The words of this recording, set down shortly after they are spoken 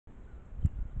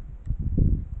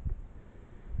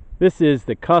This is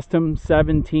the Custom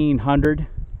 1700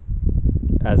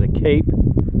 as a cape.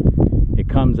 It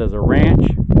comes as a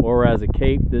ranch or as a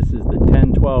cape. This is the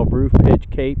 1012 roof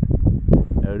pitch cape.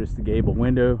 Notice the gable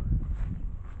window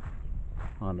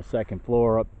on the second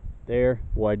floor up there.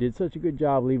 Boy, I did such a good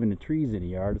job leaving the trees in the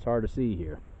yard. It's hard to see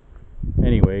here.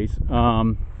 Anyways,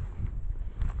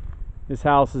 this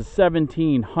house is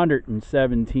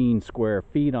 1,717 square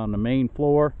feet on the main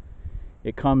floor.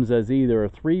 It comes as either a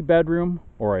 3-bedroom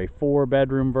or a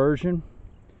 4-bedroom version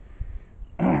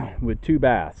with 2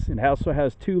 baths. It also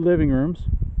has 2 living rooms.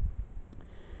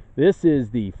 This is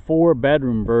the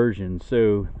 4-bedroom version,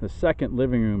 so the second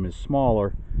living room is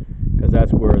smaller because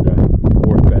that's where the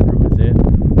 4th bedroom is in.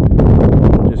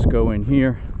 We'll just go in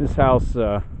here. This house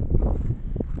got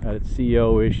its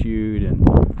CO issued, and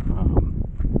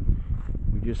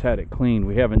we just had it cleaned.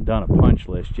 We haven't done a punch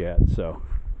list yet, so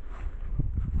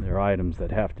there are items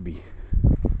that have to be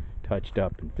touched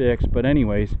up and fixed. But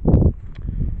anyways, I'm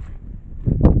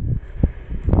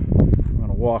going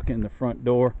to walk in the front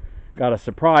door. Got a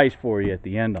surprise for you at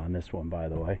the end on this one, by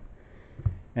the way.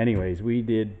 Anyways, we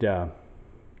did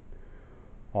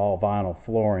all vinyl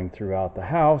flooring throughout the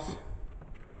house.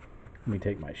 Let me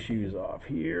take my shoes off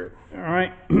here. All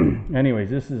right.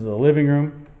 Anyways, this is the living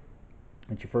room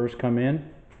that you first come in.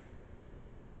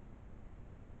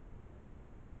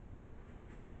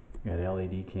 Got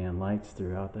LED can lights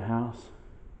throughout the house.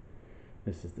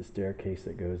 This is the staircase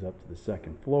that goes up to the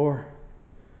second floor.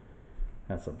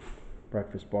 That's a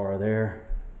breakfast bar there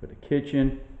with a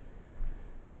kitchen.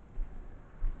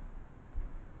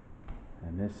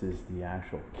 And this is the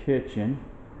actual kitchen.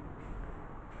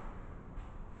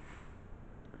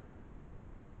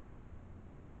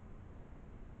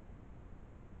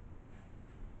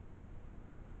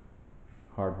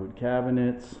 Hardwood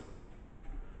cabinets.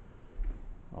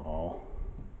 All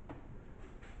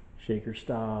shaker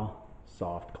style,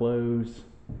 soft close.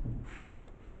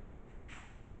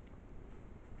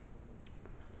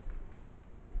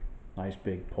 Nice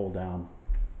big pull down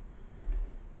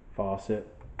faucet.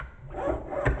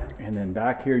 And then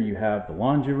back here you have the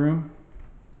laundry room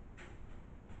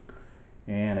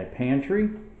and a pantry.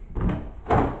 You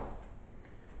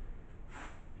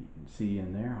can see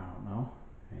in there, I don't know.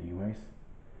 Anyways,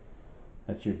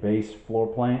 that's your base floor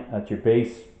plan. That's your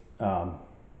base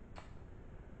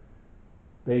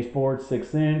baseboard,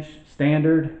 6-inch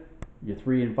standard. Your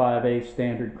 3 5/8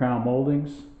 standard crown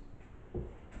moldings.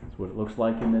 That's what it looks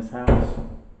like in this house.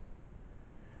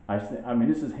 I mean,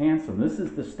 this is handsome. This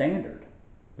is the standard.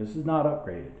 This is not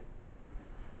upgraded.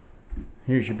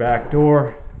 Here's your back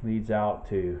door. Leads out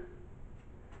to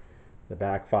the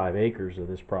back 5 acres of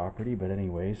this property. But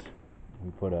anyways,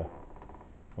 we put a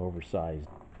oversized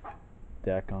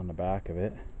deck on the back of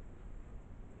it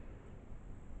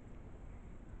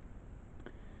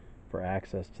for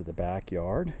access to the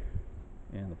backyard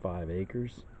and the 5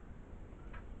 acres.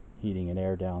 Heating and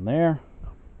air down there.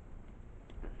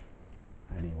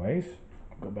 Anyways,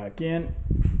 go back in.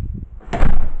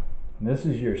 And this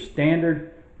is your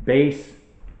standard base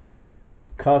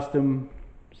custom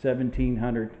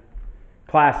 1700,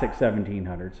 classic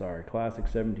 1700, sorry, classic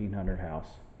 1700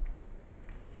 house.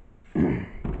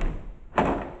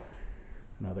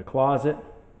 Another closet.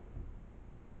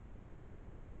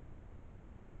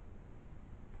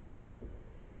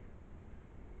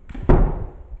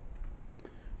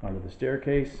 Under the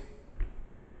staircase.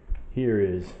 Here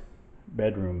is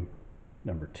bedroom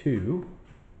number 2.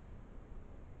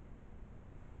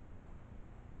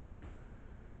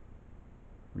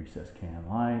 Recessed can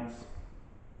lights.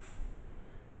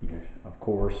 Here, of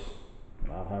course,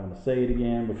 without having to say it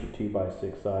again, but your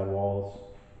 2x6 sidewalls.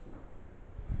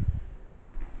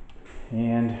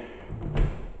 And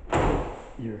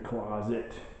your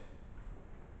closet.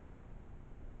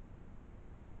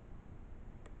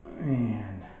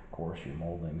 And of course your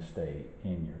moldings stay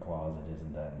in your closet.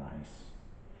 Isn't that nice?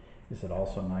 Is it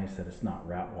also nice that it's not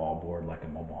rat wall board like a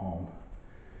mobile home?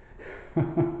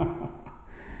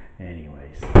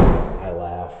 Anyways, I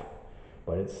laugh,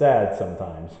 but it's sad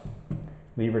sometimes.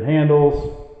 Levered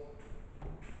handles.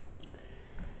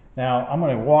 Now I'm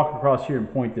going to walk across here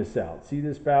and point this out. See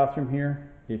this bathroom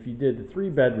here? If you did the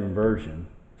 3-bedroom version,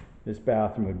 this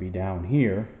bathroom would be down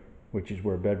here, which is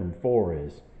where bedroom 4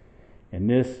 is. And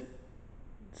this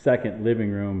second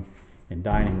living room and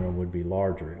dining room would be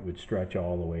larger. It would stretch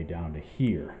all the way down to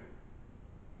here.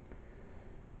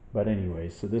 But anyway,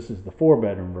 so this is the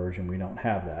 4-bedroom version. We don't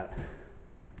have that.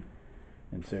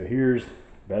 And so here's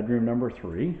bedroom number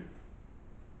 3.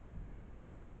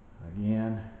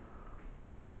 Again,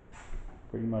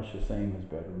 pretty much the same as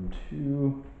bedroom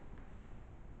 2.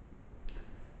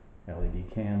 LED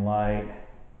can light.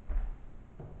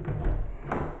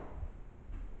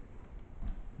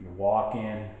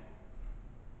 walk-in.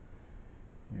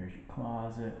 Here's your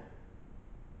closet.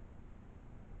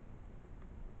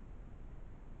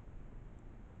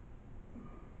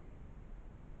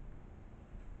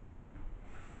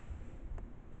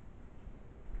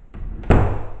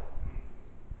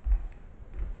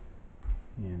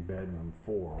 And bedroom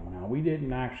 4. Now we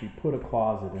didn't actually put a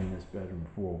closet in this bedroom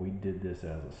 4. We did this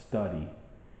as a study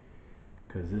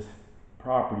because this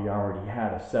property already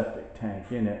had a septic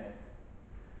tank in it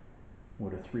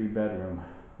with a 3-bedroom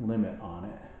limit on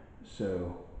it.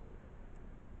 So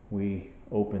we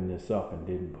opened this up and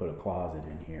didn't put a closet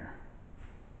in here.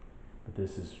 But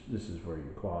this is where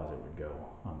your closet would go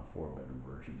on the 4-bedroom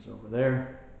versions over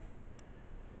there.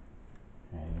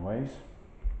 Anyways,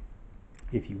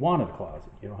 if you wanted a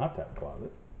closet, you don't have to have a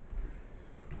closet.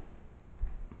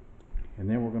 And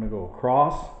then we're going to go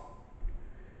across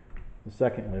the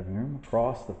second living room,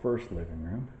 across the first living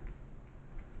room,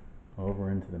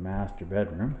 over into the master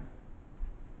bedroom.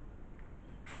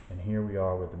 And here we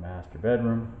are with the master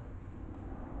bedroom,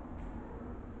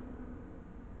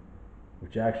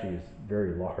 which actually is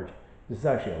very large. This is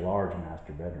actually a large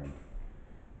master bedroom.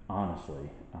 Honestly,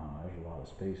 there's a lot of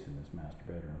space in this master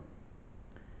bedroom.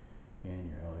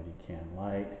 And your LED can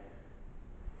light.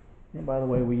 And by the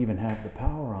way, we even have the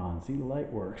power on. See, the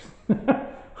light works.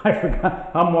 I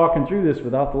forgot. I'm walking through this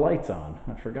without the lights on.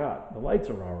 I forgot. The lights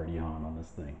are already on this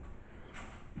thing.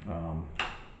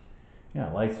 Yeah,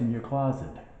 lights in your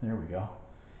closet. There we go.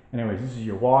 Anyways, this is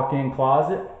your walk-in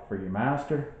closet for your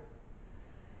master.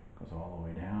 Goes all the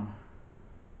way down.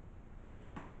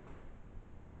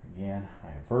 Again, I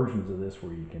have versions of this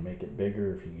where you can make it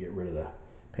bigger if you get rid of the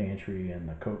pantry and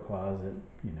the coat closet,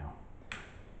 you know.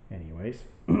 Anyways,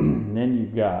 then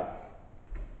you've got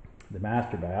the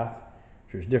master bath.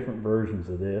 There's different versions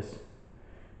of this.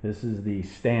 This is the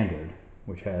standard,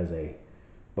 which has a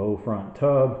bow front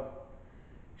tub,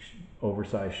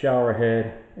 oversized shower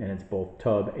head, and it's both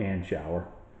tub and shower.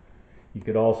 You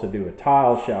could also do a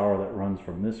tile shower that runs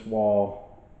from this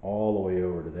wall all the way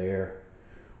over to there.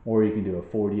 Or you can do a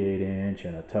 48-inch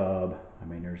and a tub. I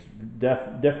mean, there's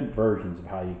different versions of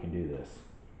how you can do this.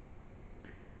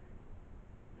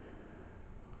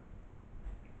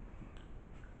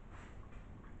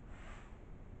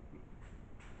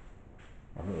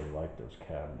 I really like those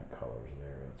cabinet colors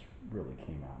there. It really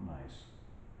came out nice.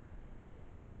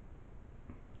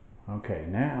 Okay,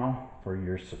 now for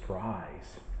your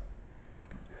surprise.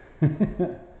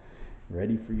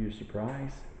 Ready for your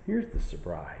surprise? Here's the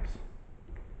surprise.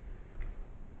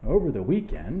 Over the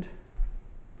weekend,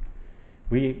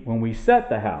 when we set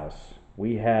the house,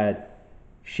 we had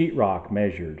sheetrock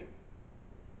measured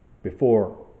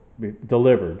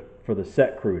delivered for the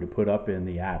set crew to put up in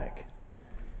the attic.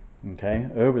 Okay,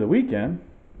 over the weekend,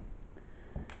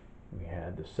 we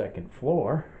had the second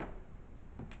floor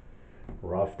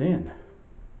roughed in.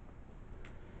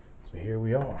 So here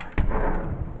we are.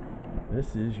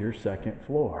 This is your second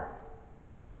floor,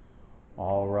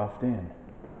 all roughed in.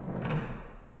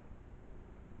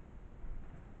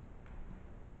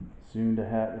 Soon to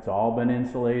have, it's all been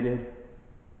insulated.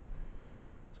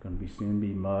 It's going to soon be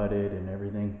mudded and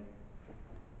everything.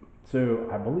 So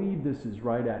I believe this is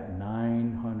right at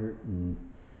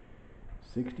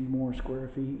 960 more square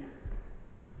feet.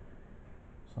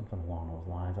 Something along those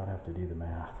lines. I'd have to do the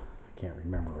math. I can't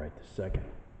remember right this second.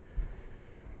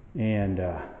 And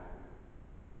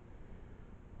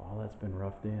all that's been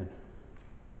roughed in.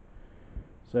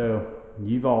 So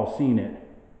you've all seen it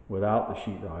without the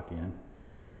sheetrock in.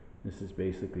 This is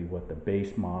basically what the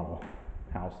base model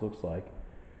house looks like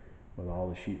with all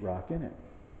the sheetrock in it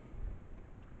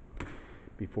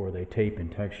before they tape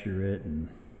and texture it and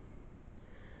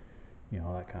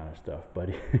all that kind of stuff. But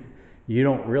you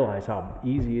don't realize how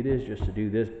easy it is just to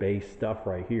do this base stuff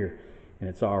right here, and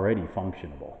it's already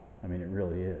functionable. I mean, it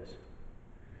really is.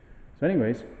 So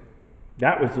anyways,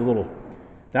 that was a little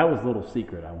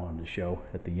secret I wanted to show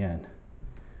at the end,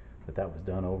 that was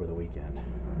done over the weekend.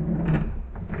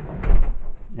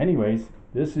 Anyways,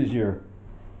 this is your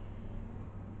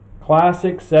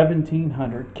classic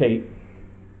 1700 Cape.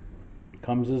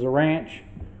 Comes as a ranch.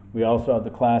 We also have the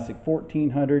classic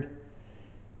 1400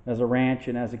 as a ranch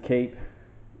and as a Cape.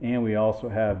 And we also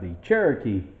have the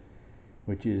Cherokee,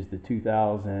 which is the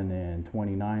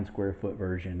 2029 square foot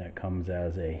version that comes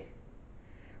as a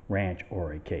ranch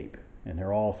or a Cape. And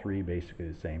they're all three basically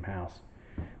the same house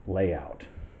layout.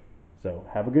 So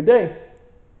have a good day.